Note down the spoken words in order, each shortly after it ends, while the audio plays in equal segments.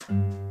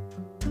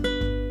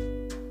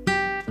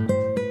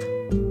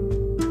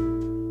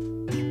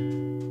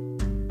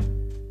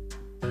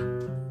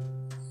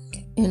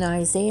In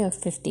Isaiah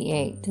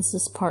 58, this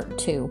is part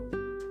 2,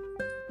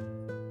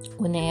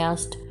 when they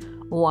asked,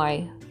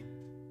 why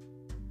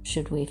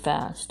should we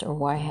fast, or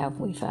why have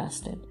we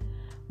fasted?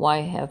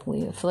 Why have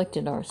we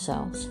afflicted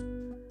ourselves?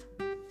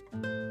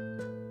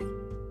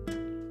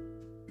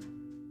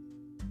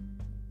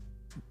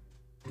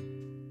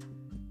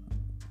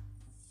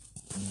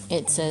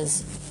 It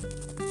says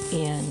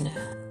in,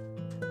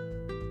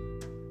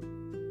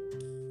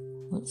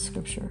 what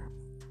scripture?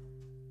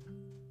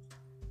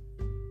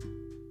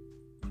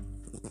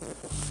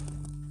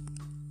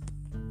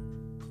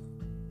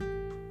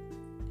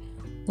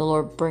 The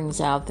Lord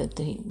brings out that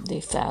they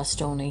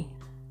fast only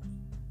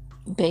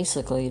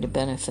basically to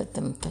benefit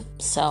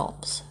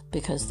themselves,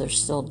 because they're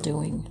still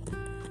doing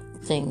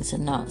things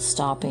and not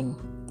stopping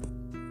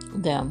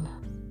them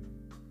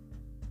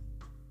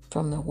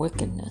from the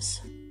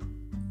wickedness.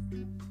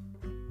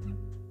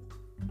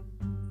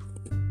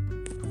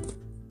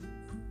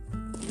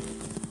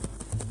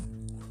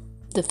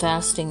 The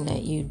fasting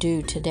that you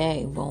do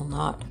today will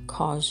not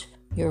cause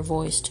your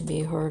voice to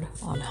be heard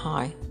on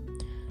high,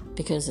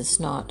 because it's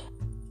not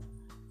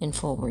in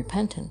full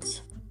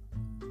repentance.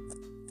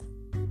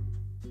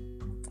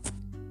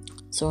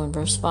 So in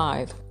verse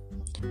 5,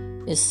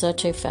 is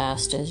such a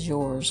fast as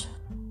yours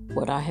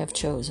what I have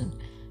chosen,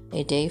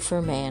 a day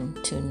for man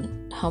to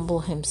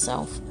humble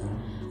himself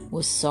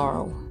with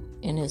sorrow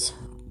in his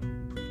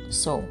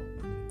soul.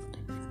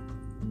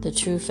 The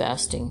true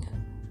fasting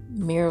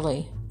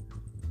merely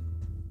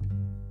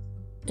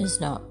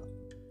is not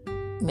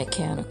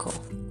mechanical.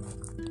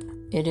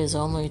 It is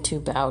only to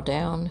bow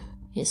down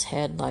his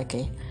head like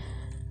a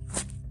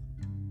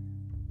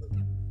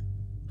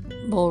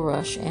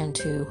bulrush and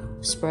to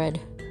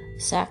spread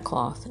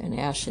sackcloth and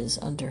ashes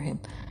under him,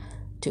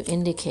 to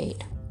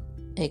indicate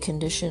a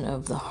condition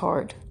of the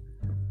heart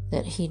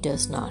that he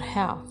does not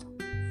have.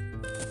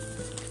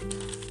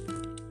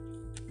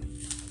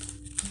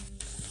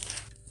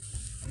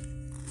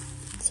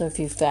 So if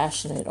you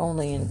fashion it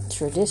only in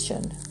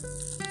tradition,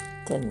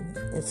 then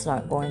it's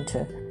not going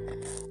to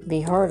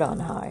be heard on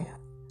high.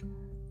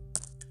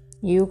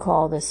 You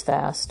call this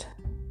fast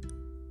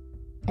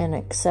an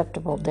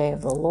acceptable day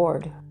of the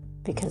Lord,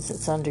 because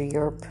it's under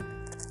your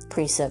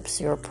precepts,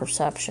 your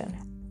perception.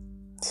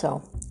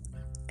 So,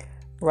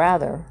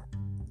 rather,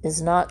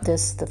 is not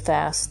this the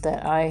fast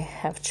that I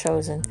have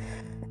chosen,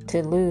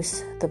 to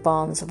loose the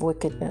bonds of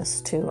wickedness,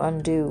 to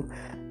undo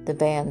the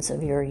bands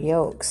of your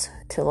yokes,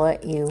 to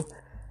let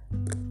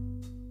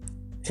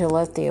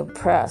the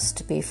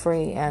oppressed be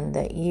free, and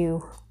that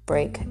you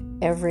break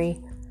every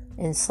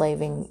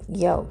enslaving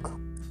yoke?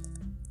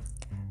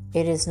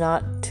 It is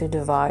not to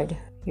divide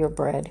your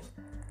bread.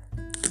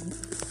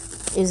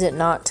 Is it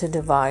not to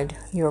divide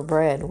your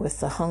bread with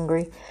the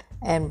hungry,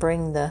 and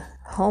bring the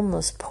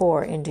homeless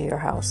poor into your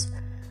house?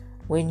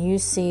 When you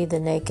see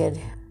the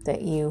naked,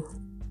 that you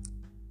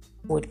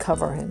would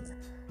cover him,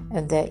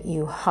 and that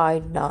you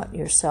hide not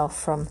yourself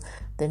from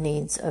the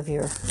needs of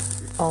your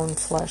own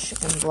flesh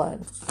and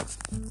blood.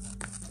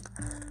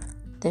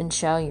 Then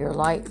shall your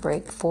light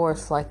break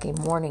forth like a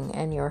morning,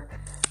 and your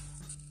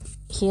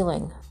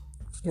healing,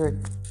 your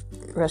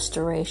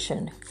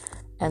restoration,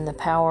 and the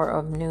power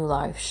of new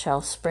life shall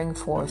spring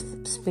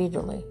forth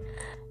speedily.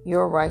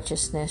 Your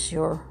righteousness,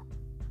 your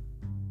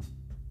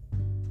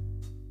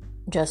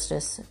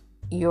justice,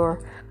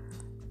 your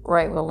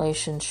right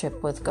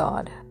relationship with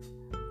God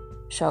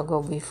shall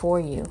go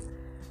before you,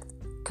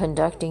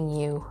 conducting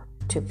you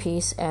to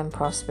peace and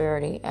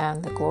prosperity,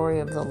 and the glory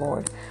of the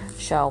Lord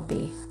shall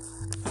be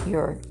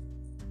your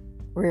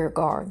rear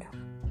guard.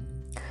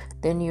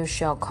 Then you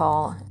shall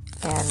call,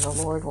 and the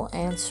Lord will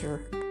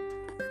answer.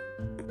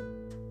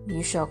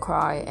 You shall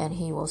cry, and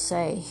he will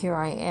say, Here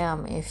I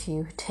am, if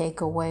you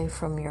take away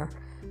from your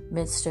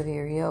midst of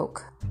your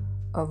yoke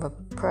of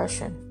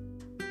oppression,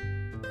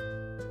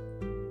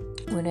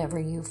 whenever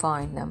you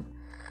find them.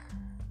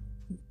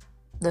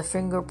 The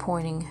finger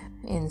pointing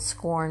in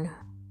scorn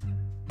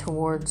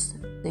towards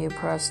the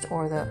oppressed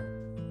or the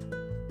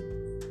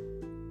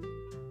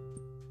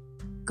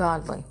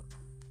godly,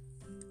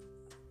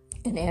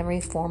 in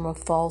every form of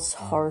false,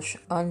 harsh,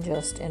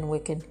 unjust, and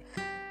wicked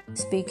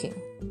speaking.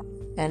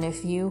 And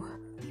if you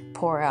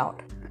pour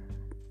out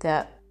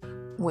that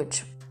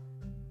which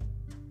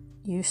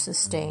you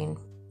sustain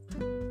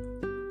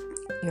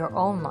your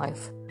own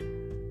life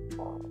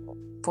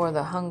for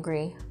the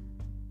hungry,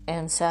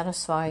 and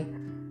satisfy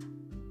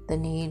the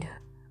need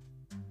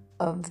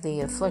of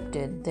the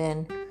afflicted,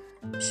 then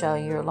shall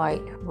your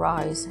light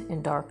rise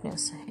in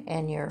darkness,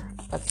 and your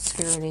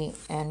obscurity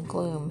and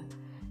gloom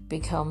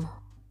become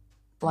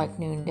like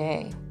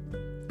noonday.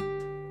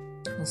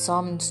 And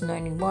Psalms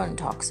 91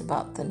 talks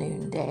about the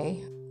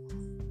noonday.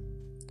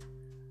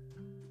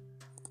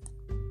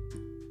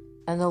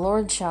 And the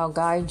Lord shall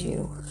guide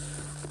you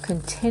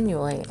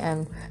continually,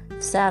 and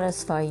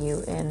satisfy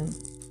you in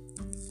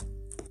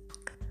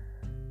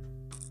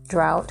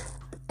drought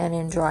and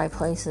in dry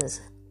places,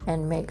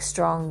 and make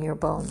strong your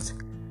bones.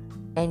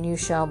 And you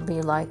shall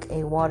be like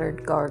a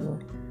watered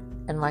garden,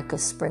 and like a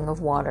spring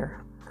of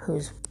water,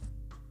 whose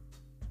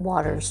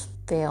waters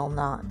fail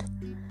not,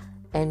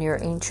 and your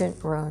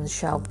ancient ruins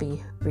shall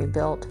be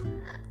rebuilt.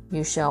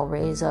 You shall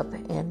raise up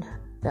in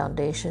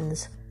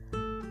foundations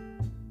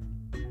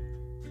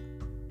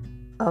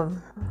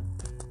of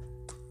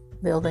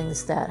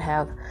buildings that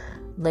have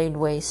laid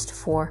waste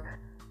for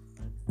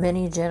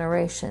many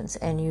generations,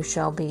 and you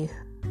shall be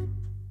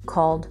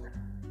called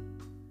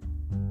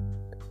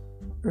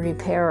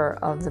repairer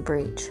of the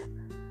breach,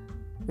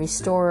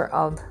 restorer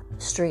of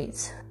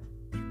streets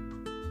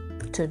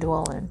to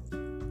dwell in.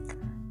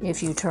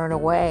 If you turn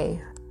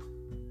away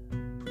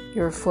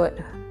your foot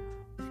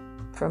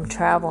from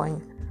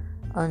traveling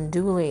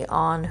unduly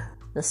on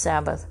the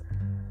Sabbath,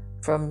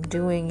 from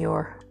doing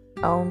your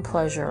own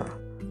pleasure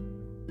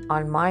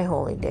on my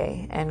holy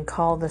day, and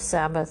call the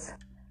Sabbath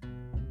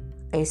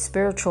a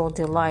spiritual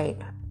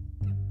delight,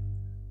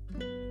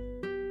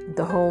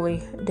 the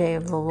holy day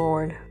of the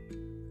Lord,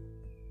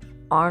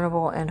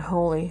 honorable and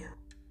holy,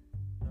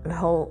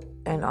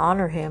 and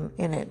honor him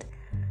in it,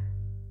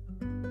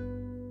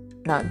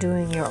 not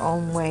doing your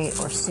own way,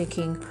 or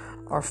seeking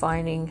or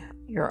finding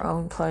your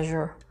own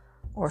pleasure,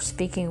 or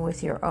speaking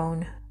with your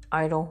own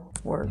idle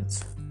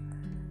words.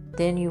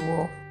 Then you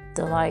will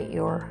delight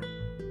yourself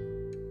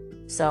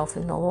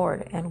in the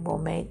Lord, and will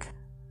make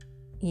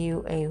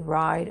you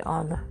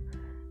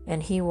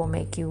he will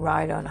make you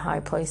ride on high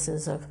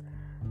places of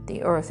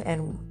the earth,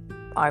 and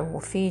I will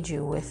feed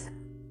you with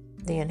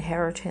the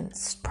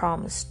inheritance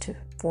promised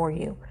for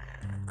you,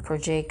 for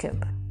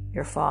Jacob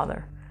your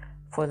father,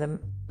 for the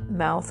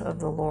mouth of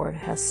the Lord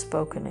has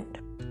spoken it.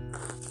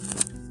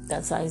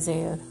 That's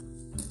Isaiah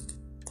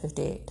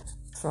 58,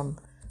 from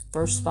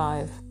verse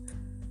 5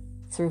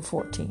 through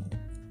 14.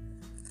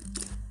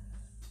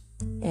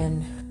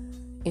 And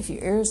if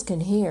your ears can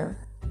hear,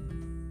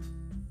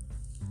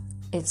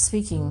 it's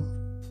speaking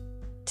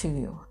to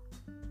you.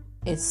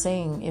 It's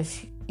saying,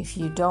 if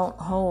you don't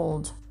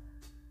hold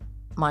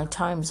my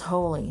times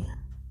holy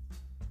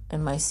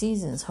and my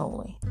seasons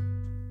holy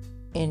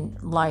in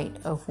light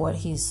of what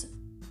he's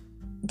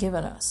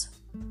given us,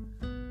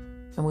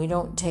 and we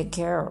don't take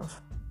care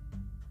of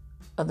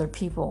other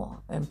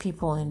people and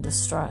people in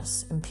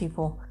distress and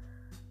people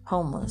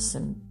homeless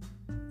and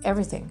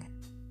everything,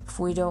 if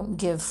we don't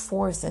give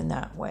forth in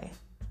that way,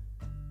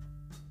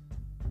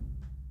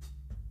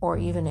 or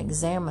even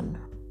examine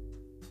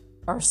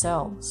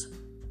ourselves,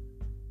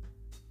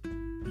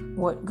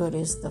 what good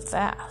is the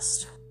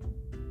fast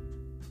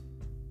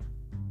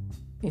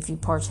if you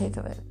partake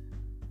of it?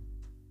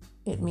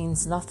 It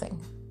means nothing,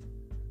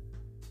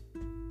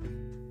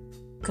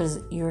 because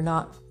you're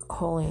not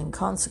holy and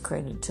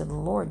consecrated to the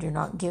Lord. You're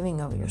not giving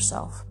of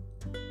yourself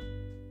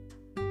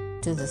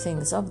to the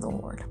things of the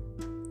Lord.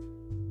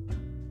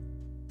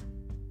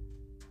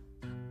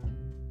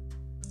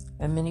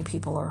 And many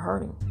people are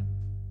hurting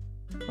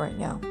right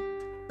now.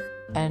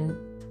 And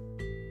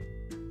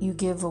you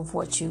give of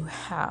what you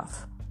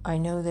have. I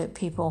know that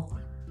people,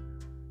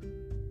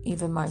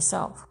 even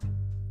myself,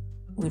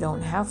 we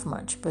don't have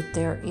much, but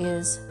there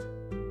is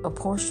a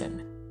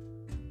portion.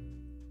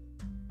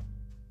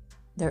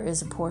 There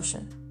is a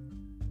portion.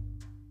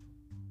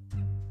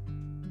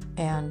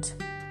 And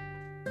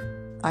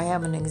I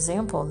have an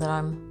example that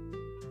I'm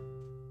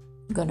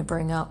going to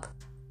bring up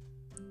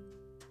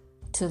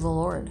to the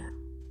Lord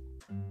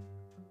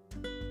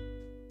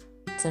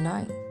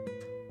tonight.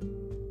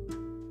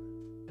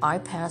 I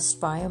passed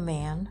by a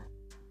man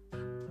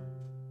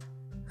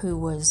who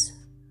was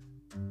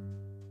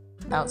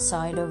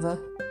outside of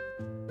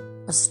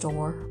a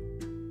store,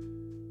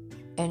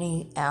 and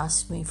he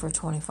asked me for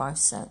 25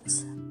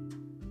 cents.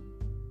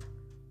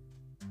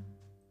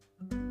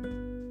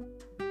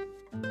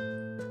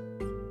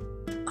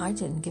 I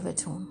didn't give it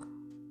to him.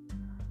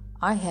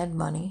 I had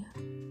money.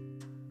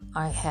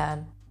 I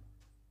had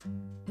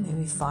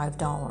maybe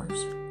 $5,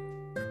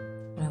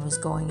 and I was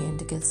going in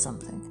to get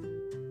something.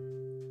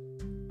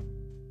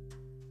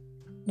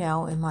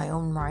 Now, in my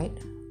own right,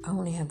 I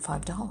only had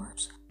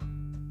 $5.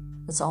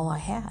 That's all I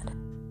had.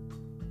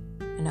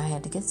 And I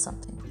had to get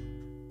something.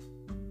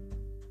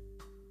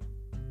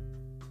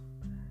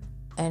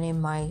 And in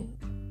my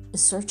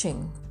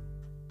searching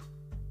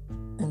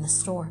in the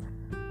store,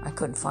 I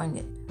couldn't find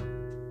it.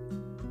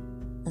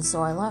 And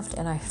so I left,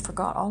 and I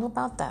forgot all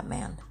about that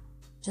man.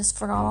 Just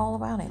forgot all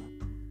about him.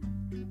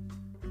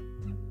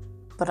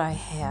 But I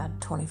had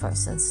 25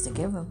 cents to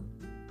give him.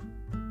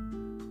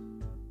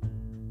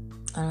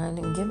 And I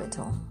didn't give it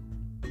to him.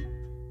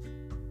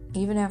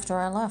 Even after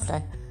I left,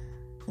 I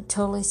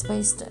totally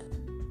spaced it,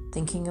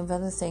 thinking of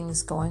other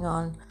things going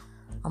on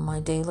my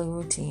daily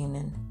routine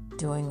and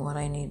doing what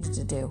I needed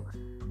to do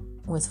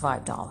with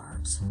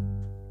 $5.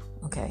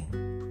 Okay,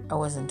 I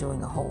wasn't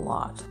doing a whole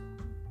lot,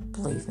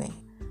 believe me,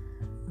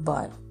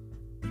 but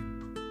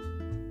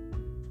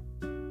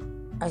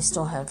I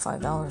still had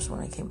 $5 when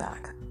I came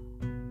back.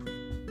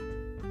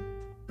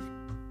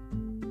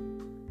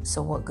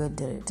 So what good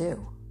did it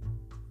do?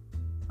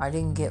 I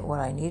didn't get what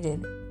I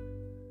needed.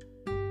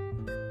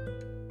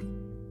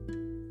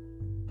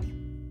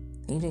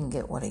 He didn't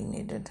get what he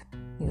needed.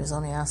 He was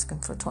only asking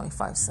for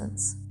 25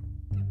 cents.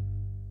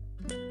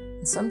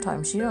 And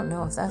sometimes you don't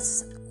know if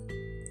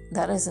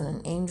that isn't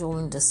an angel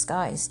in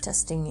disguise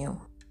testing you.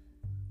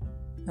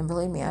 And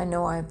believe me, I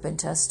know I've been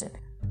tested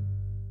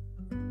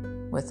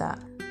with that.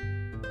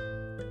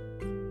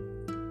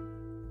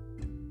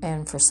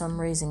 And for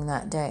some reason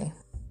that day,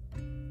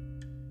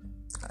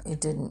 it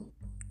didn't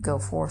go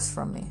forth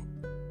from me.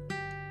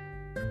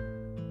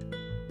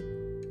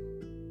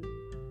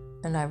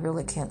 And I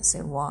really can't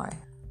say why.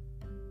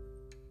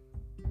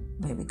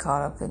 Maybe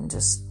caught up in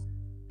just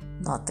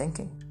not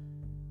thinking.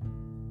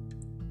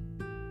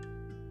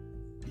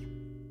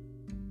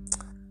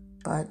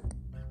 But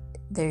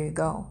there you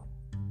go.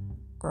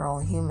 We're all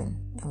human,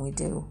 and we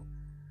do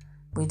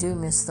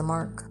miss the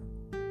mark.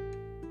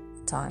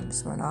 At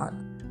times we're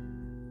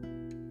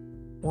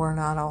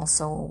not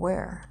also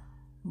aware.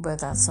 But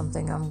that's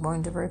something I'm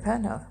going to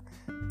repent of,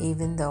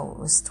 even though it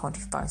was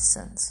 25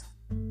 cents.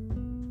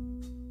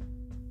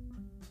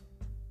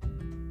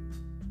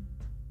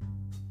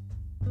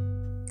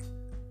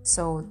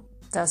 So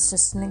that's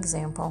just an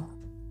example.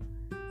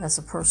 That's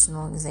a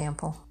personal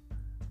example.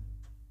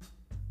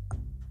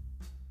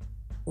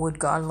 Would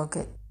God look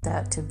at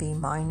that to be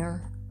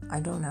minor? I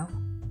don't know.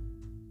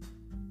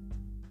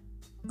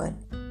 But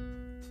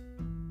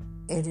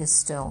it is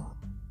still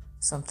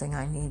something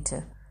I need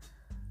to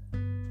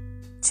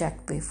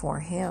check before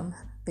Him,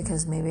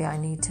 because maybe I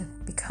need to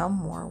become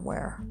more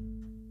aware.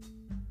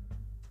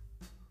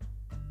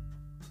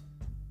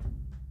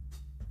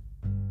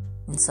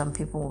 And some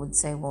people would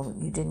say, well,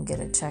 you didn't get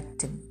a check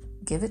to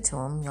give it to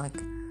Him,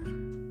 like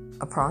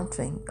a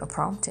prompting.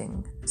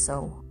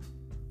 So,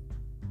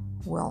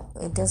 well,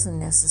 it doesn't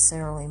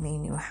necessarily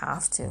mean you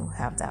have to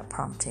have that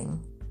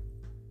prompting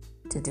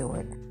to do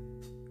it.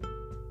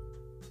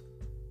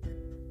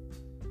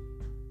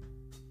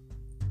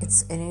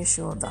 It's an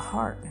issue of the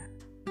heart.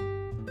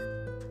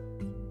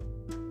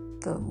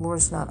 The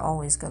Lord's not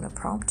always going to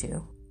prompt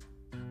you.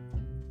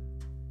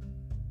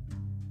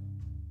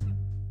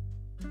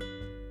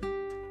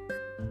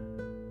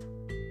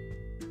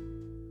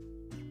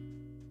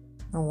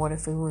 And what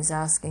if He was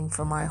asking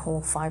for my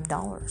whole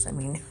 $5? I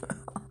mean,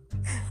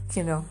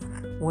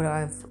 would I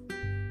have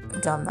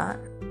done that?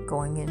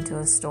 Going into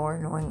a store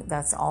knowing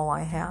that's all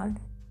I had?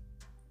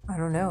 I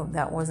don't know.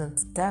 That wasn't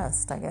the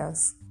test, I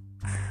guess.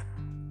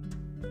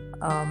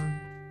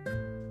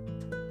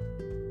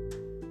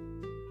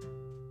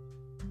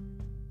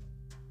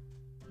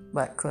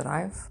 But could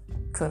I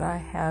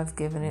have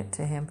given it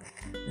to Him,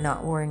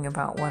 not worrying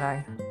about what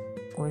I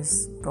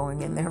was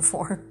going in there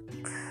for?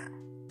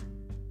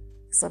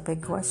 It's a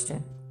big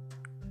question.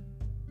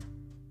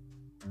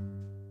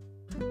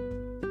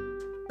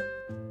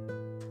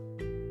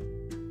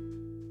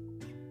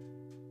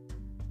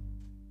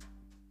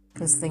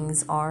 Because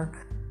things are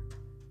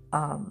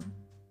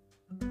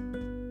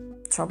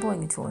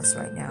troubling to us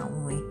right now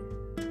when we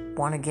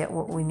want to get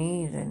what we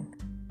need and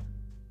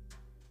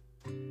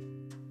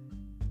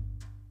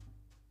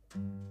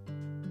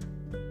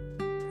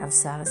have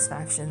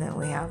satisfaction that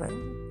we have it.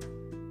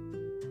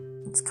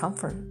 It's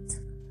comfort. It's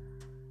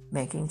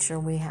making sure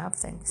we have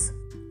things.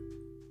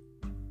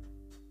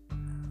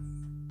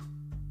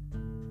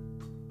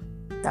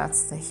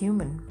 That's the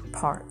human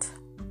part.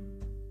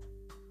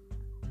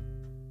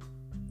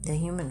 The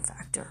human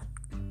factor.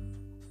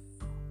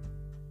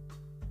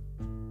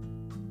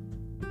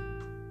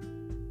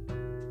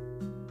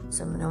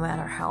 So no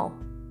matter how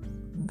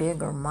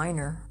big or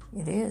minor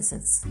it is,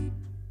 it's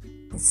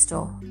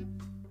still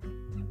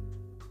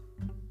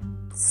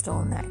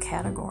in that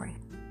category.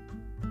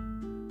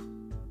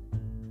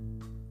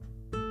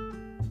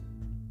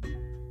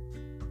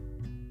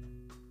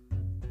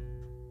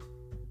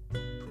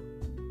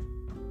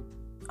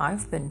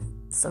 I've been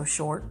so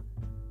short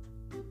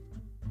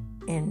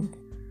in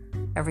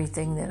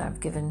everything that I've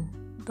given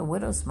the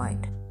widow's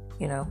mite,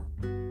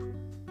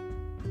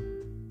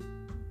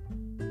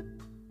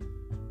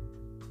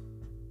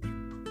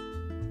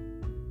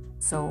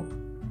 So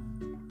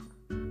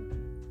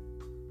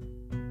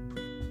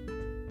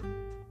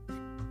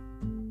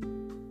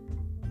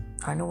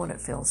I know what it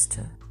feels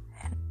to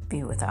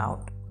be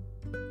without,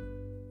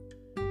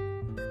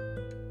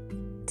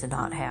 to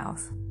not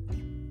have.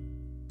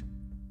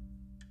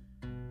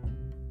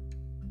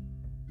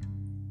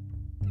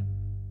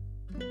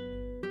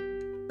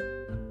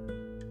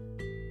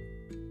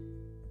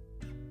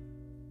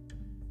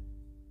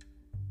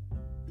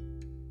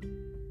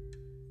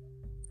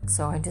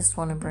 So I just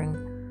want to bring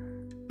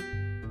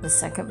the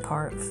second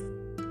part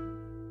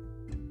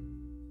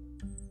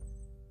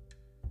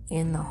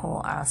in the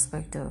whole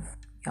aspect of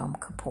Yom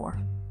Kippur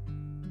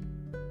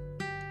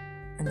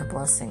and the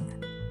blessing.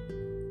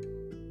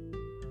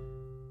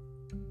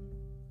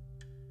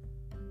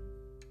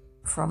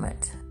 From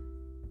it.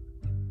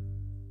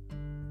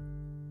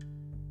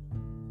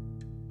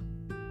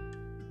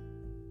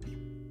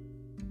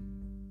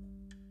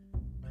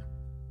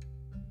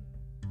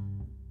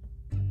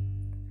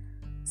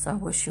 So I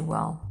wish you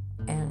well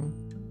and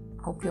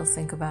hope you'll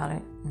think about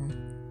it and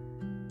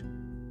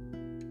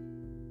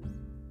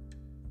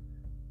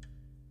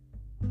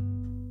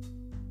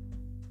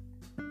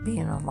be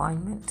in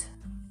alignment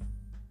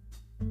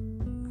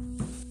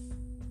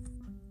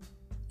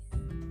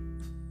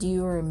Do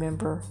you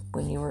remember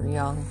when you were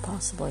young,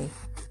 possibly?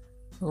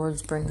 The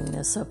Lord's bringing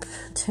this up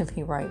to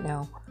me right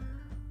now.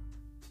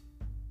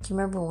 Do you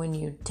remember when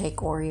you'd take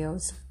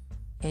Oreos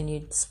and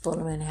you'd split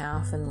them in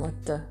half and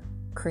lick the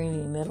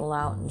creamy middle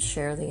out and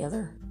share the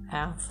other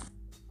half?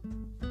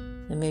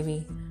 And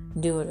maybe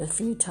do it a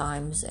few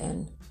times,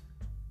 and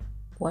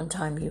one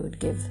time you would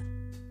give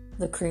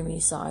the creamy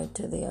side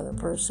to the other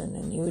person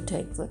and you would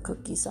take the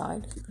cookie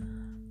side,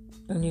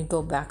 and you'd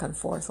go back and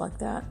forth like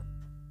that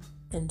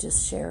and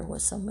just share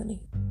with somebody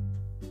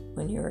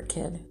when you were a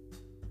kid,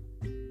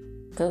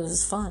 because it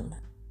was fun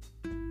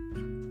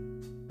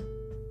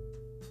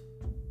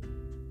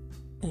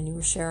and you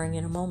were sharing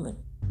in a moment.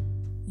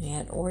 You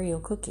had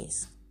Oreo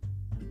cookies.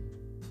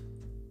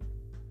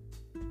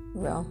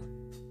 Well,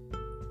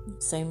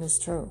 same is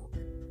true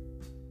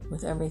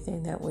with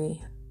everything that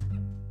we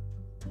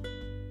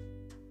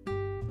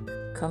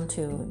come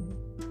to in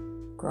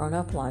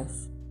grown-up life.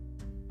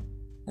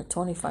 At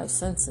 25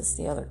 cents is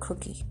the other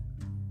cookie.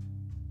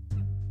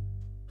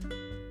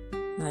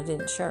 And I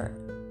didn't share it.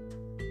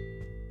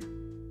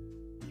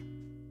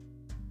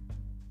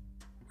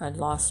 I'd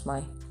lost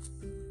my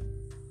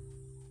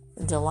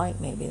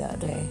delight maybe that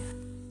day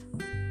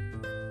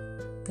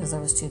because I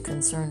was too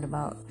concerned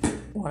about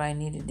what I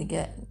needed to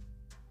get.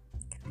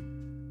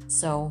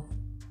 So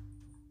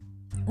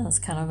that's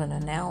kind of an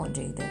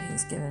analogy that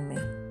he's given me,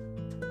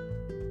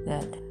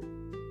 that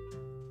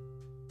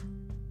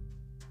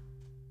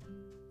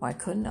why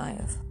couldn't I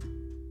have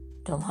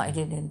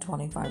delighted in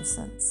 25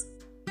 cents?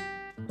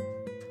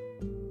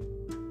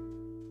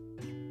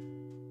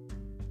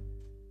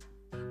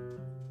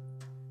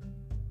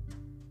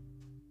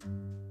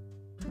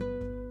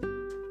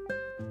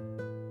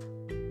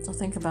 So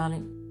think about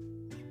it.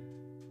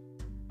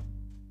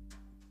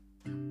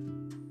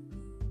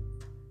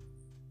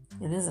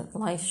 It isn't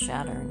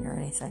life-shattering or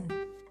anything,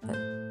 but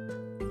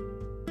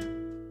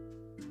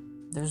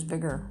there's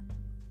bigger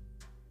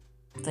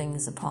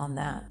things upon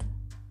that.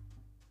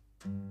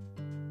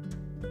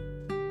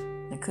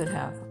 It could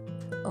have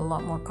a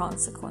lot more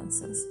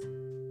consequences.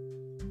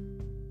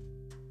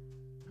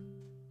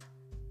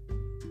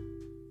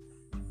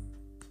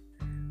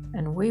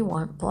 And we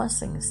want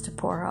blessings to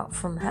pour out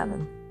from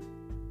heaven.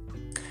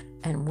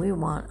 And we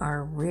want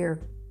our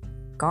rear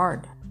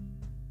guard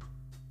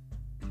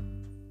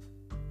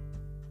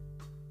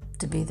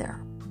to be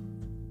there.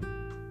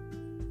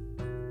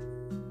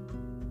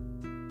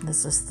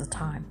 This is the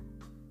time.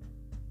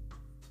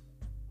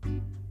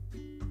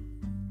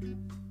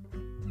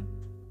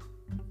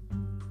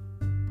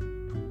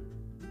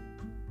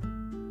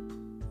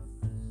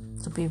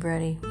 So be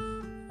ready.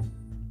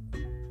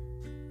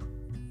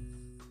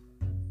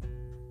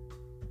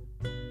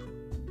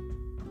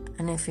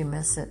 And if you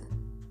miss it,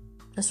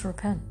 just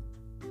repent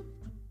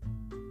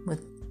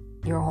with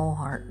your whole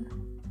heart.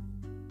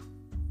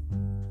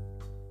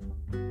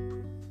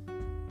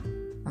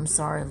 I'm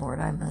sorry, Lord,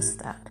 I missed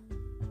that.